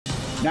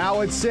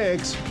Now at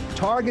 6,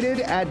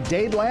 targeted at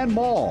Dadeland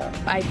Mall.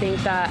 I think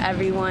that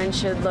everyone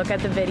should look at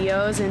the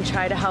videos and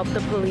try to help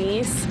the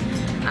police.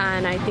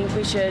 And I think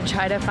we should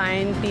try to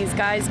find these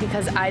guys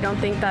because I don't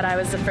think that I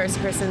was the first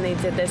person they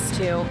did this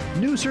to.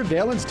 New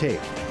surveillance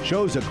tape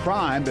shows a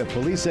crime that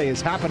police say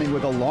is happening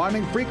with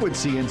alarming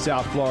frequency in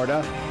South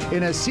Florida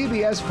in a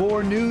CBS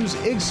 4 News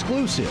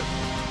exclusive.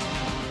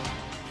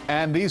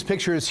 And these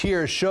pictures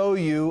here show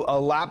you a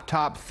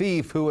laptop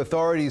thief who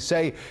authorities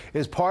say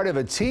is part of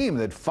a team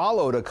that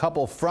followed a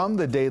couple from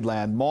the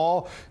Dadeland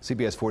Mall.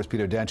 CBS 4's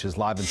Peter Dench is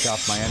live in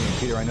South Miami. And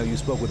Peter, I know you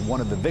spoke with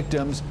one of the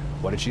victims.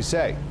 What did she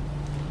say?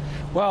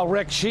 Well,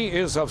 Rick, she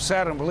is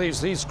upset and believes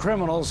these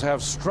criminals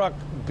have struck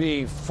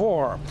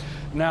before.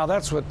 Now,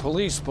 that's what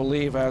police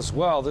believe as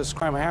well. This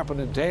crime happened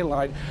in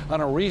daylight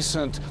on a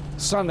recent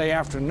Sunday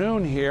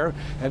afternoon here,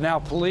 and now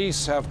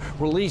police have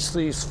released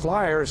these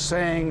flyers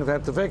saying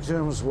that the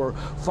victims were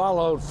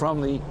followed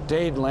from the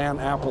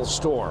Dadeland Apple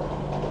store.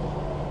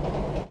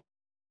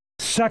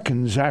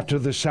 Seconds after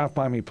the South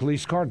Miami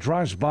police car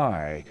drives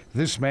by,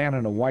 this man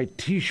in a white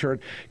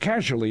T-shirt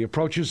casually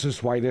approaches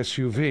this white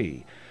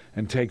SUV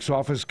and takes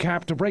off his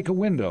cap to break a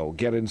window,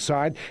 get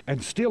inside,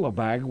 and steal a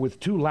bag with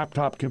 2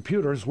 laptop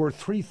computers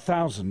worth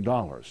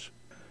 $3,000.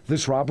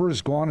 This robber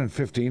is gone in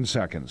 15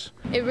 seconds.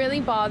 It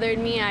really bothered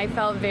me. I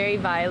felt very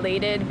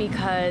violated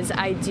because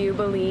I do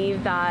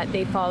believe that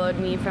they followed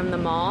me from the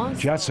mall.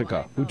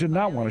 Jessica, who did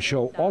not want to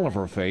show all of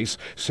her face,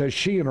 says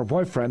she and her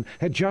boyfriend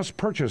had just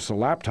purchased the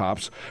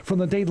laptops from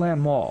the Dadeland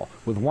Mall,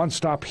 with one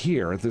stop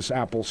here at this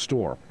Apple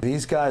store.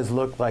 These guys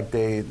look like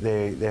they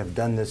have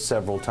done this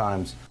several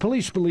times.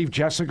 Police believe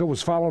Jessica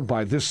was followed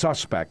by this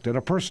suspect and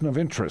a person of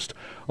interest,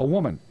 a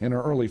woman in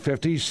her early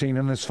 50s seen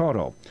in this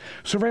photo.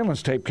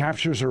 Surveillance tape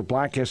captures her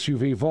black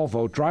SUV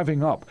Volvo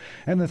driving up,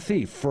 and the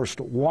thief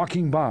first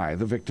walking by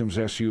the victim's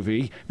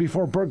SUV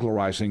before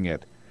burglarizing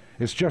it.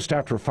 It's just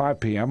after 5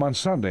 p.m. on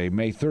Sunday,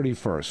 May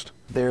 31st.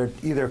 They're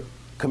either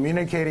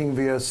communicating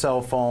via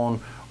cell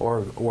phone or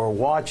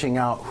watching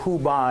out who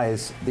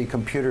buys the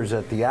computers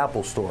at the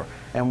Apple store.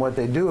 And what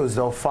they do is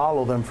they'll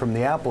follow them from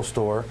the Apple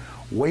store,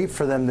 wait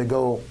for them to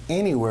go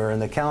anywhere in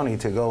the county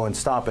to go and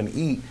stop and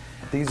eat.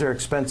 These are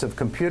expensive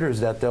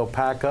computers that they'll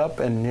pack up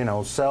and,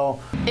 sell.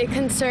 It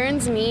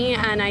concerns me,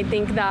 and I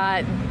think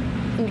that,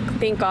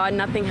 thank God,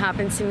 nothing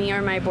happened to me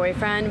or my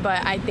boyfriend,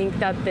 but I think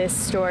that this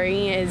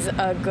story is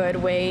a good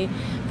way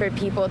for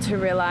people to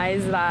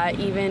realize that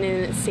even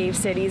in safe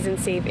cities and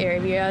safe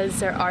areas,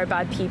 there are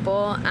bad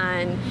people,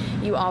 and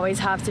you always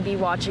have to be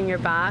watching your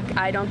back.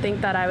 I don't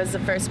think that I was the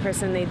first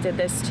person they did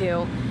this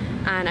to.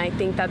 And I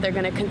think that they're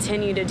going to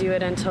continue to do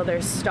it until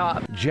they're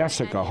stopped.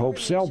 Jessica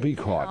hopes they'll be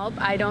caught.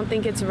 I don't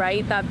think it's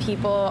right that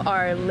people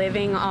are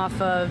living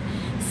off of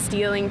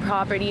stealing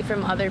property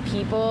from other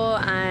people,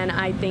 and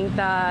I think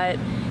that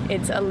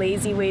it's a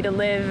lazy way to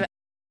live.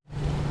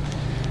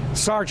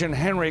 Sergeant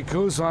Henry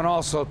Guzman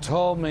also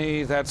told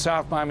me that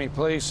South Miami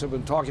police have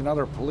been talking to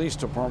other police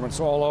departments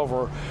all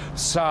over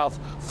South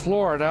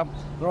Florida.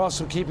 They're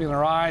also keeping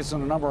their eyes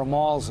on a number of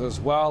malls as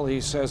well.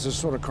 He says this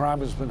sort of crime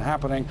has been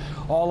happening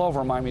all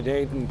over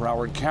Miami-Dade and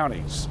Broward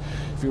counties.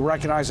 If you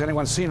recognize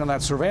anyone seen on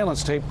that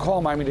surveillance tape,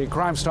 call Miami-Dade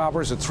Crime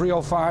Stoppers at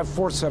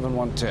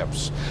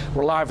 305-471-TIPS.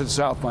 We're live in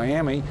South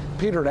Miami.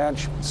 Peter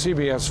Dench,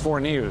 CBS 4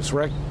 News.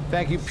 Rick?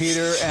 Thank you,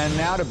 Peter. And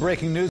now to breaking news.